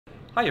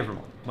Hi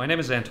everyone, my name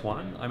is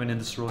Antoine. I'm an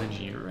industrial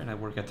engineer and I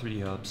work at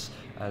 3D Hubs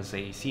as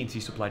a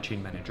CNC supply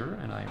chain manager,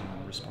 and I'm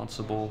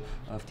responsible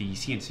of the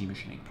CNC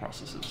machining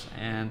processes.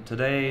 And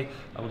today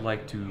I would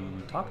like to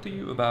talk to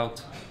you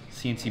about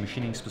CNC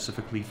machining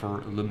specifically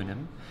for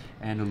aluminum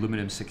and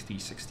aluminum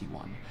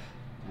 6061.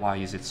 Why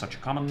is it such a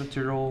common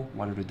material?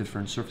 What are the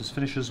different surface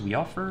finishes we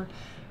offer?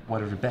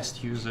 What are the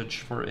best usage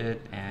for it?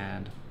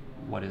 And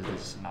what it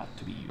is not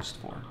to be used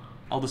for?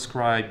 I'll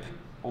describe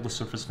all the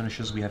surface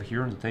finishes we have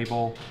here on the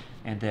table,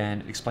 and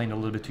then explain a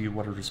little bit to you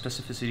what are the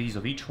specificities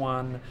of each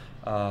one,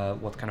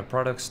 what kind of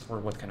products or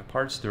what kind of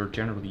parts they're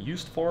generally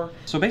used for.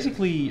 So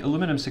basically,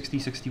 aluminum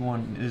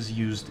 6061 is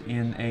used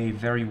in a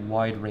very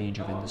wide range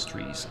of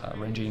industries,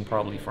 ranging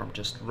probably from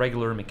just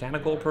regular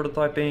mechanical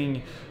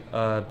prototyping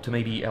to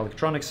maybe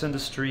electronics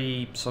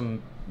industry,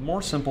 some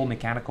more simple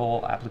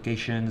mechanical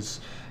applications,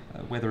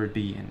 whether it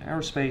be in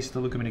aerospace,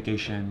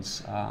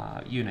 telecommunications,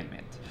 you name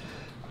it.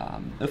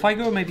 If I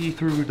go maybe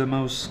through the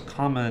most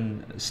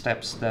common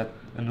steps that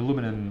an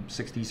aluminum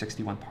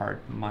 6061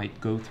 part might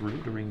go through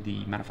during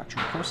the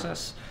manufacturing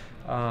process,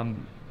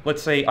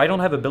 let's say I don't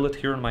have a billet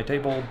here on my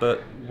table,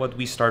 but what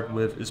we start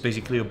with is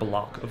basically a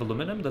block of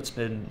aluminum that's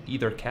been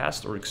either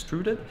cast or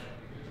extruded,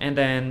 and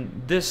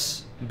then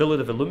this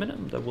billet of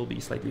aluminum that will be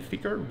slightly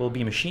thicker will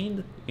be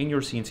machined in your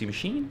CNC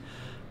machine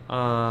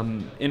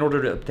in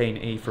order to obtain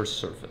a first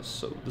surface.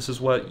 So this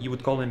is what you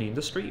would call in the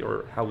industry,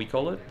 or how we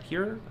call it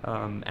here,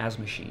 as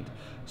machined.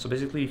 So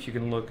basically, if you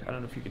can look, I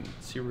don't know if you can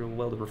see real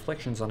well the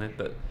reflections on it,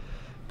 but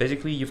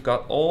basically you've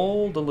got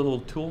all the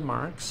little tool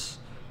marks,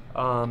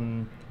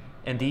 and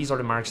these are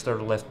the marks that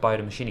are left by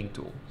the machining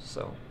tool.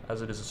 So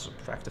as it is a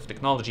subtractive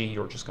technology,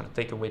 you're just going to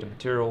take away the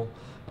material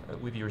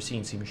with your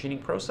CNC machining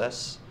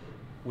process,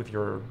 with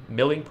your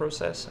milling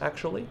process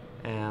actually,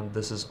 and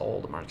this is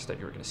all the marks that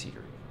you're going to see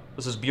here.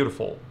 This is a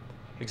beautiful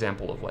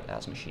example of what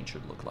as machined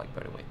should look like,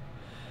 by the way.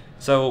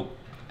 So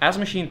as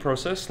machined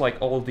process, like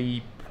all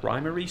the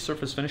primary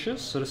surface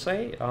finishes, so to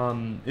say,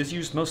 is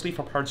used mostly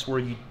for parts where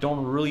you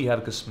don't really have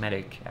a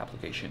cosmetic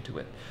application to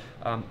it.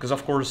 Because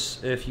of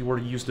course, if you were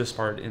to use this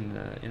part in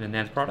an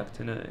end product,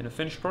 in a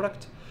finished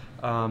product,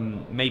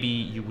 maybe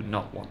you would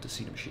not want to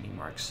see the machining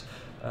marks.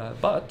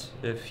 But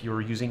if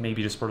you're using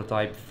maybe this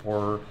prototype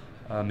for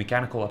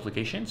mechanical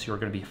applications, you're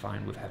going to be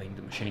fine with having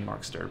the machining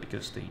marks there,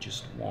 because they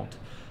just won't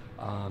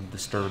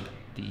disturb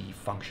the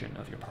function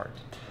of your part.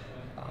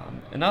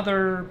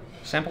 Another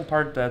sample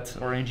part that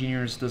our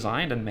engineers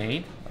designed and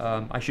made,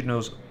 I should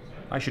note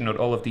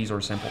all of these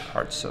are sample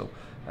parts, so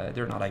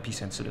they're not IP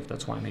sensitive.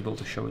 That's why I'm able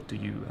to show it to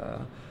you,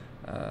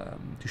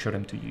 to show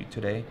them to you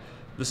today.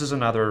 This is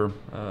another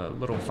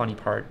little funny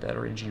part that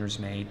our engineers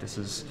made. This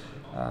is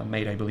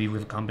made, I believe,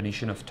 with a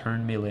combination of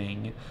turn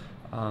milling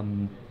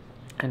and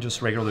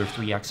just regular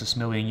 3-axis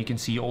milling. You can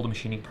see all the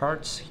machining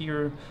parts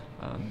here.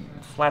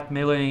 Flat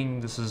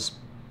milling, this is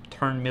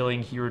turn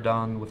milling here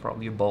done with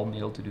probably a ball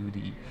mill to do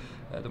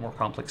the more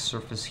complex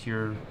surface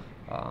here.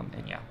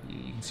 And yeah,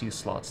 you can see the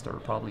slots that are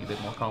probably a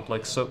bit more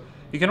complex. So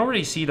you can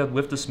already see that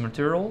with this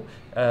material,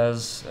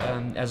 as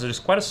it is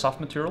quite a soft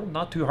material,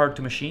 not too hard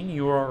to machine,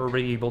 you are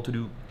already able to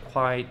do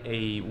quite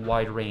a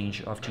wide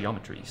range of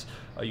geometries.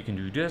 You can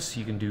do this,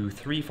 you can do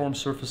 3-form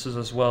surfaces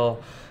as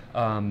well.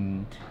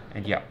 And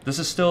yeah, this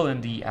is still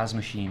in the as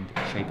machined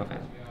shape of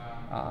it.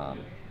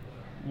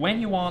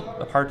 When you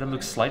want a part that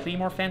looks slightly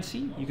more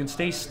fancy, you can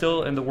stay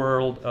still in the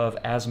world of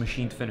as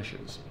machined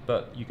finishes,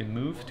 but you can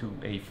move to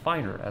a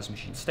finer as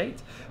machined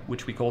state,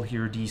 which we call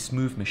here the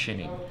smooth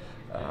machining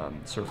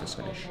surface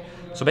finish.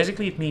 So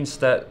basically it means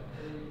that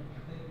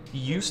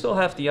you still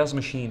have the as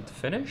machined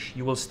finish,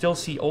 you will still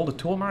see all the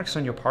tool marks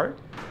on your part.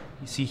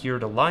 You see here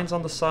the lines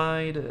on the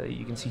side,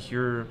 you can see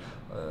here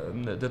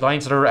the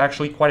lines that are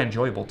actually quite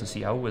enjoyable to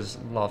see. I always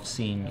love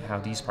seeing how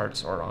these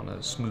parts are on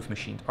a smooth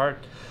machined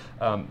part.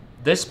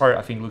 This part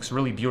I think looks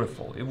really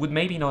beautiful. It would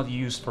maybe not be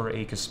used for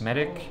a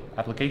cosmetic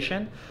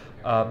application,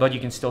 but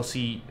you can still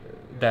see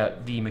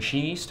that the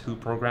machinist who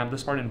programmed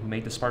this part and who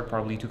made this part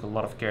probably took a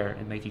lot of care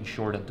in making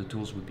sure that the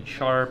tools would be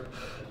sharp,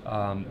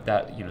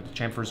 that the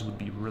chamfers would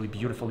be really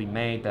beautifully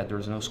made, that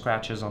there's no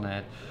scratches on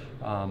it.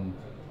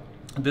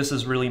 This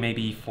is really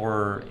maybe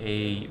for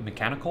a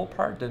mechanical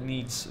part that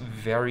needs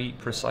very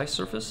precise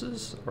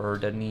surfaces, or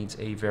that needs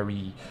a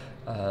very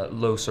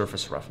low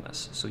surface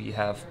roughness. So you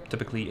have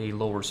typically a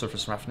lower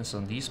surface roughness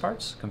on these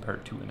parts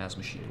compared to an as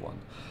machined one.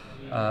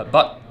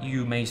 But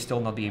you may still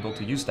not be able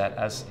to use that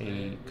as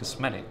a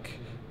cosmetic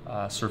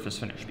surface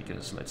finish,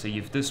 because let's say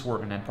if this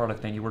were an end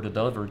product and you were to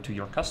deliver it to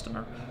your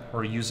customer,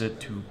 or use it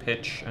to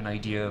pitch an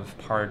idea of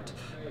part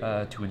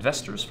to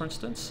investors, for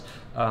instance,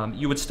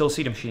 you would still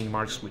see the machining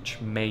marks,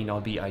 which may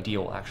not be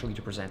ideal actually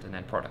to present an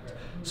end product.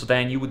 So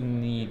then you would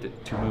need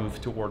to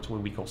move towards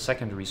what we call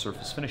secondary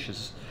surface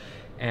finishes,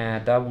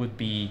 and that would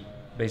be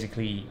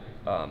basically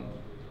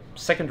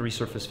secondary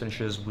surface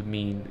finishes would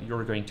mean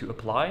you're going to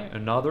apply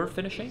another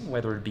finishing,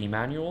 whether it be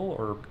manual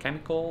or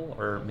chemical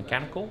or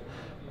mechanical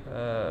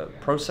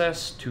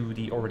process to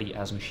the already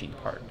as machined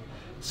part.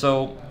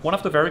 So one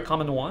of the very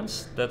common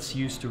ones that's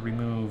used to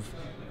remove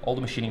all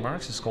the machining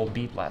marks is called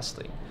bead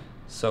blasting.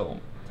 So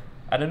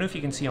I don't know if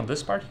you can see on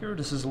this part here,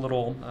 this is a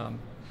little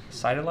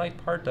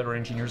satellite part that our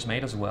engineers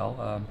made as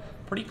well.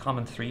 Pretty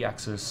common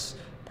 3-axis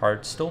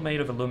part, still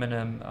made of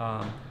aluminum.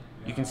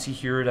 You can see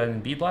here that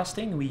in bead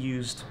blasting, we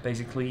used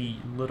basically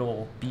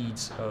little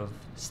beads of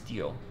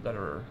steel that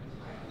are,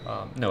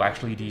 no,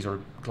 actually these are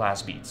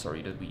glass beads,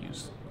 sorry, that we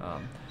used.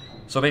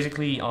 So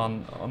basically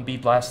on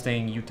bead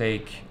blasting, you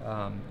take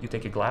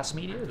a glass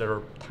meteor that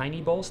are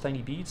tiny balls,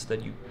 tiny beads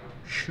that you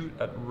shoot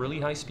at really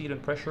high speed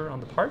and pressure on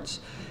the parts.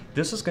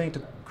 This is going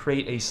to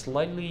create a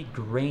slightly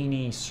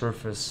grainy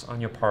surface on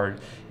your part,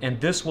 and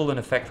this will in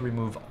effect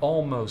remove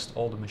almost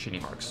all the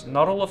machining marks.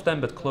 Not all of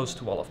them, but close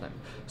to all of them.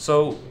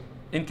 So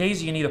in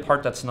case you need a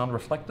part that's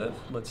non-reflective,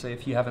 let's say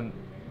if you haven't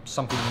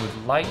something with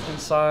light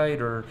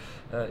inside, or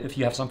if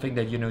you have something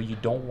that you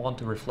don't want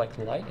to reflect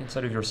light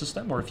inside of your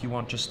system, or if you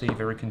want just a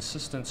very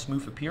consistent,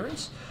 smooth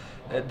appearance,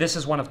 this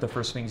is one of the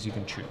first things you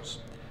can choose.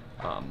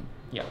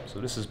 Yeah, so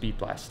this is bead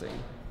blasting.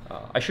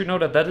 I should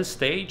note that this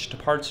stage, the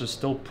parts are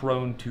still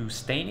prone to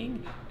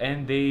staining,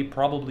 and you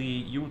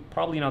would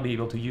probably not be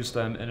able to use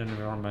them in an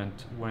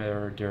environment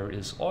where there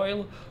is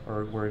oil,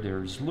 or where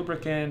there's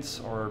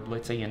lubricants, or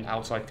let's say in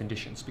outside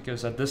conditions,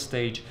 because at this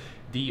stage,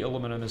 the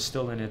aluminum is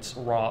still in its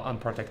raw,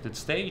 unprotected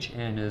stage,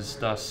 and is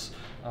thus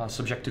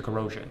subject to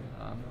corrosion.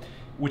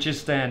 Which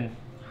is then,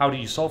 how do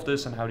you solve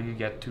this, and how do you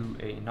get to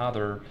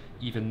another,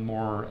 even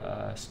more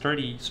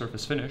sturdy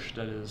surface finish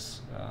that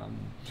is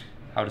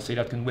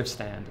that can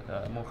withstand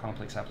more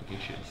complex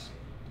applications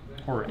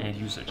or end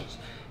usages.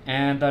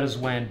 And that is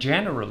when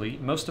generally,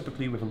 most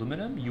typically with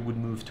aluminum, you would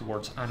move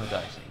towards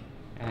anodizing.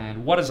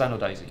 And what is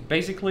anodizing?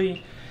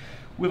 Basically,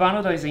 with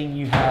anodizing,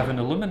 you have an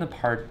aluminum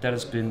part that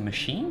has been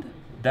machined,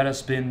 that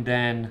has been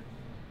then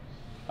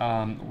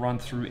run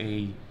through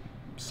a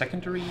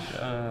secondary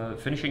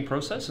finishing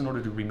process in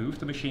order to remove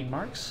the machine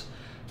marks.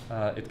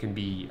 It can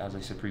be, as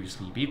I said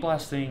previously, bead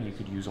blasting. You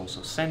could use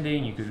also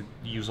sanding. You could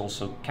use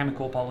also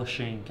chemical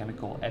polishing,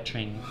 chemical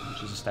etching,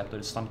 which is a step that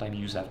is sometimes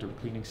used after the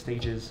cleaning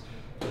stages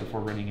before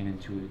running it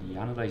into the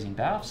anodizing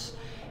baths.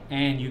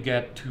 And you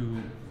get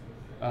to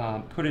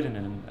put it in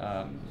an,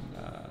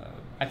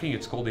 I think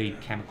it's called a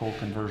chemical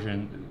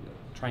conversion,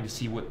 trying to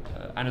see what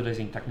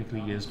anodizing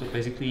technically is, but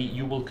basically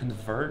you will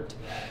convert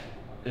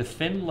a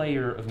thin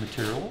layer of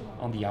material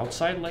on the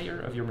outside layer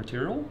of your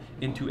material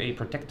into a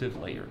protective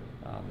layer.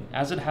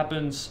 As it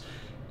happens,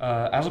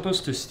 as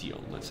opposed to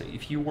steel, let's say,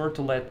 if you were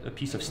to let a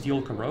piece of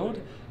steel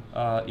corrode,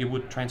 it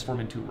would transform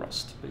into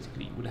rust.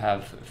 Basically, you would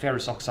have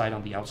ferrous oxide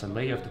on the outside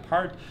layer of the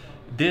part.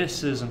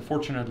 This is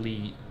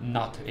unfortunately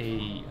not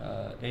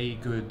a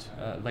good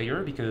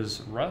layer,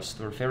 because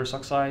rust or ferrous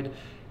oxide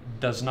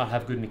does not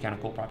have good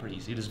mechanical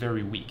properties. It is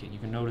very weak, and you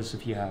can notice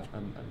if you have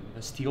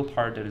a steel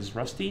part that is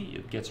rusty,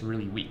 it gets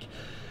really weak.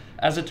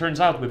 As it turns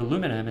out with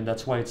aluminum, and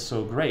that's why it's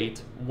so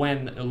great,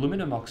 when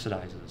aluminum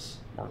oxidizes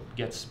or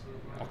gets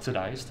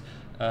oxidized,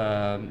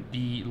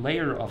 the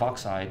layer of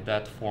oxide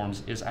that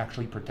forms is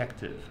actually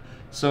protective.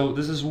 So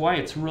this is why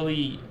it's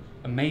really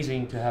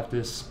amazing to have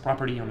this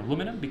property on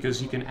aluminum,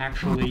 because you can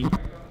actually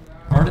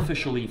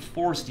artificially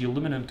force the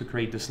aluminum to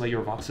create this layer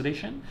of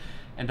oxidation.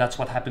 And that's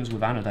what happens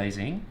with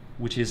anodizing,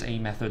 which is a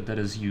method that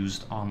is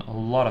used on a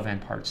lot of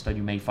end parts that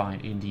you may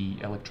find in the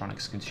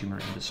electronics consumer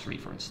industry,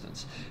 for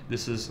instance.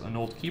 This is an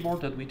old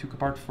keyboard that we took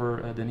apart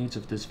for the needs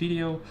of this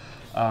video.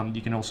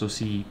 You can also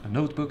see a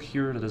notebook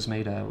here that is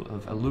made out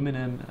of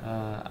aluminum,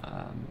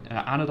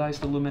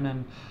 anodized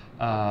aluminum,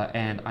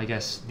 and I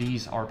guess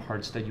these are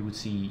parts that you would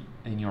see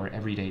in your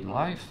everyday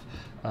life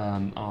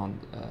on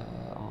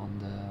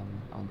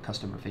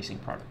customer-facing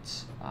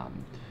products.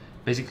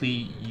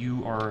 Basically,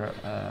 you are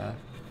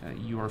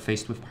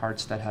faced with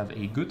parts that have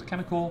a good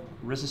chemical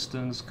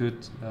resistance,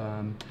 good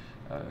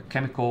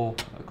chemical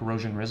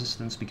corrosion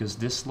resistance, because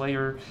this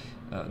layer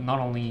not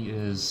only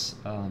is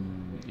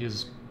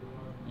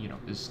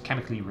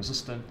chemically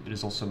resistant, it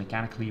is also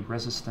mechanically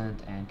resistant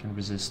and can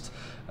resist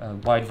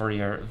wide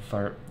variety.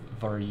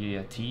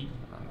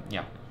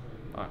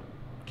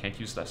 Can't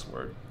use this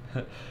word.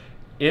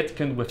 It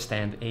can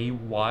withstand a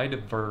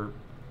wide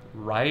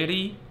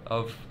variety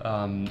of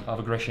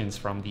aggressions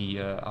from the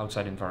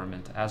outside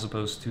environment, as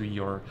opposed to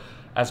your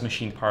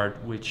as-machined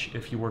part, which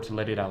if you were to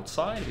let it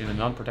outside in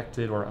an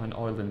unprotected or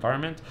unoiled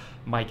environment,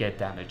 might get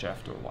damaged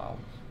after a while.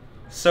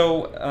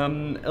 So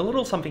a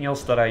little something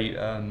else that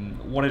I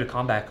wanted to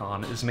come back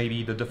on is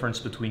maybe the difference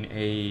between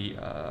a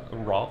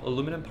raw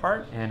aluminum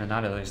part and an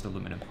anodized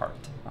aluminum part.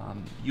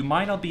 You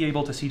might not be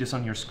able to see this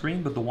on your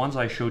screen, but the ones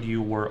I showed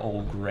you were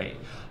all gray.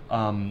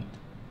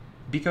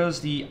 Because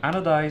the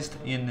anodized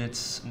in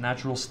its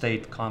natural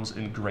state comes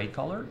in gray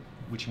color,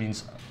 which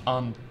means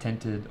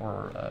untinted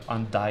or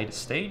undyed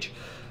stage,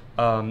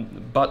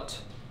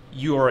 but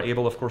you are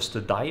able, of course,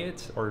 to dye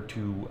it or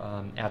to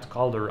add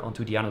color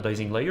onto the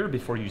anodizing layer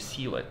before you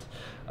seal it.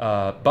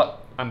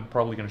 But I'm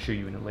probably going to show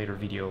you in a later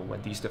video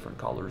what these different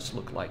colors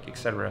look like,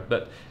 etc.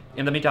 But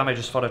in the meantime, I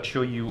just thought I'd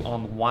show you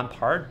on one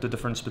part the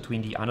difference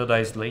between the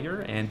anodized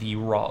layer and the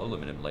raw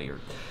aluminum layer.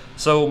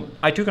 So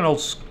I took an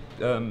old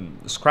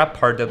scrap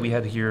part that we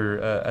had here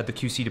at the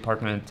QC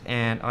department,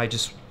 and I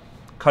just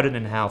cut it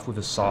in half with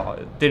a saw.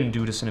 It didn't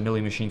do this in a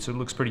milling machine, so it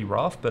looks pretty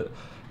rough, but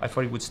I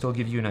thought it would still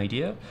give you an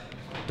idea.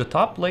 The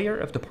top layer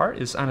of the part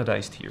is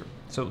anodized here.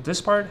 So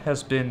this part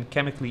has been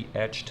chemically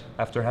etched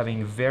after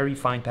having very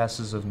fine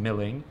passes of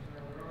milling,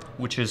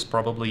 which is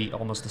probably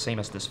almost the same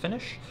as this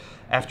finish.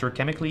 After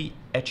chemically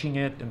etching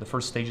it in the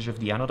first stages of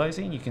the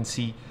anodizing, you can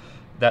see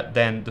that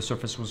then the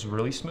surface was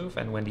really smooth,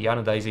 and when the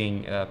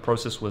anodizing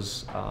process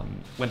was,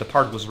 when the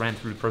part was ran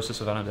through the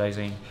process of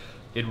anodizing,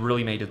 it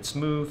really made it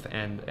smooth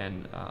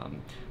and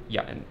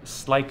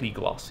slightly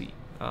glossy.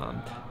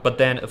 But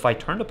then if I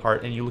turn the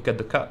part and you look at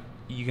the cut,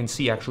 you can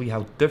see actually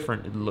how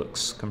different it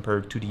looks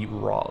compared to the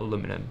raw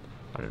aluminum.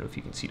 I don't know if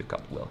you can see the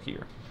cut well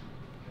here.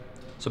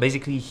 So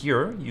basically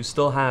here you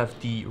still have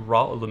the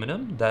raw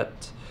aluminum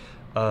that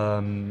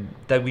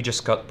we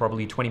just cut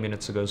probably 20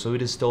 minutes ago. So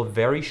it is still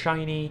very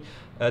shiny.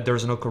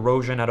 There's no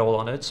corrosion at all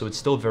on it, so it's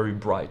still very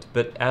bright.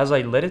 But as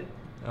I let it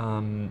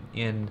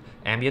in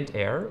ambient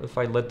air, if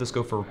I let this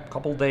go for a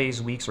couple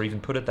days, weeks, or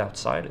even put it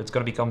outside, it's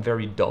going to become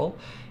very dull,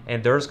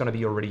 and there's going to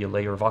be already a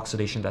layer of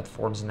oxidation that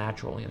forms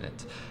naturally in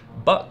it.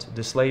 But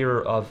this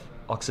layer of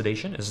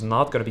oxidation is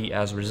not going to be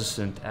as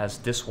resistant as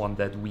this one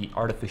that we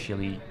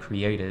artificially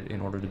created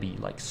in order to be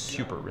like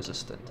super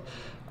resistant.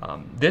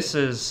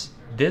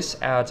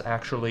 This adds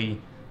actually,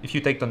 if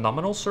you take the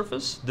nominal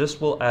surface, this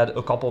will add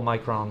a couple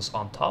microns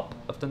on top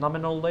of the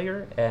nominal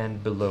layer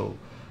and below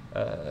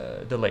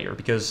the layer,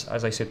 because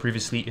as I said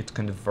previously, it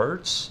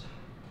converts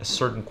a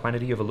certain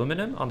quantity of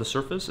aluminum on the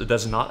surface. It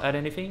does not add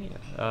anything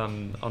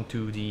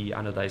onto the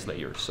anodized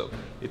layer. So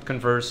it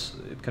converts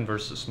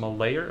a small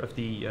layer of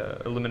the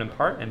aluminum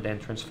part and then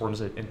transforms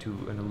it into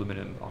an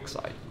aluminum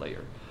oxide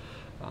layer.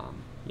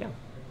 Yeah.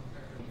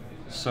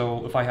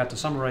 So if I had to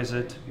summarize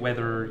it,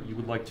 whether you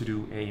would like to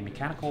do a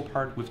mechanical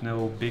part with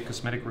no big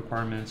cosmetic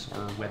requirements,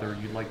 or whether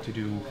you'd like to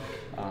do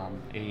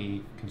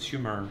a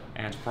consumer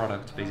end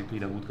product, basically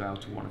that would go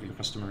out to one of your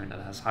customers and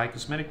that has high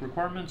cosmetic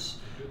requirements,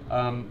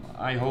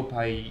 I hope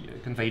I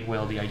conveyed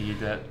well the idea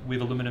that with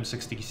Aluminum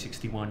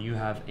 6061 you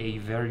have a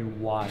very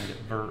wide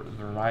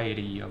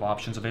variety of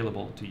options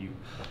available to you.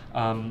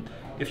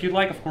 If you'd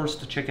like, of course,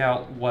 to check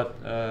out what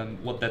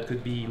that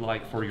could be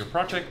like for your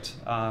project,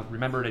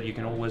 remember that you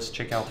can always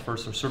check out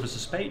first our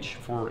services page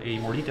for a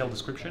more detailed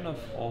description of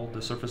all the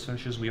surface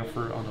finishes we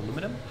offer on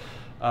aluminum.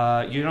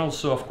 You can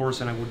also, of course,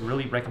 and I would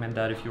really recommend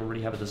that if you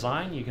already have a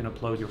design, you can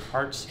upload your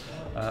parts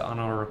on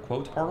our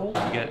quote portal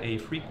to get a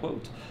free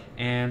quote.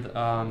 And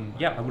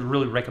yeah, I would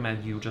really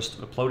recommend you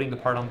just uploading the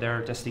part on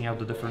there, testing out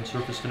the different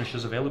surface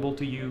finishes available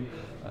to you,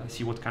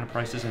 see what kind of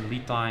prices and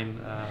lead time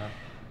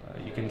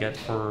you can get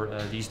for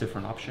these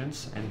different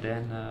options, and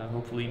then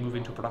hopefully move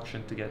into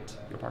production to get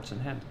your parts in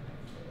hand.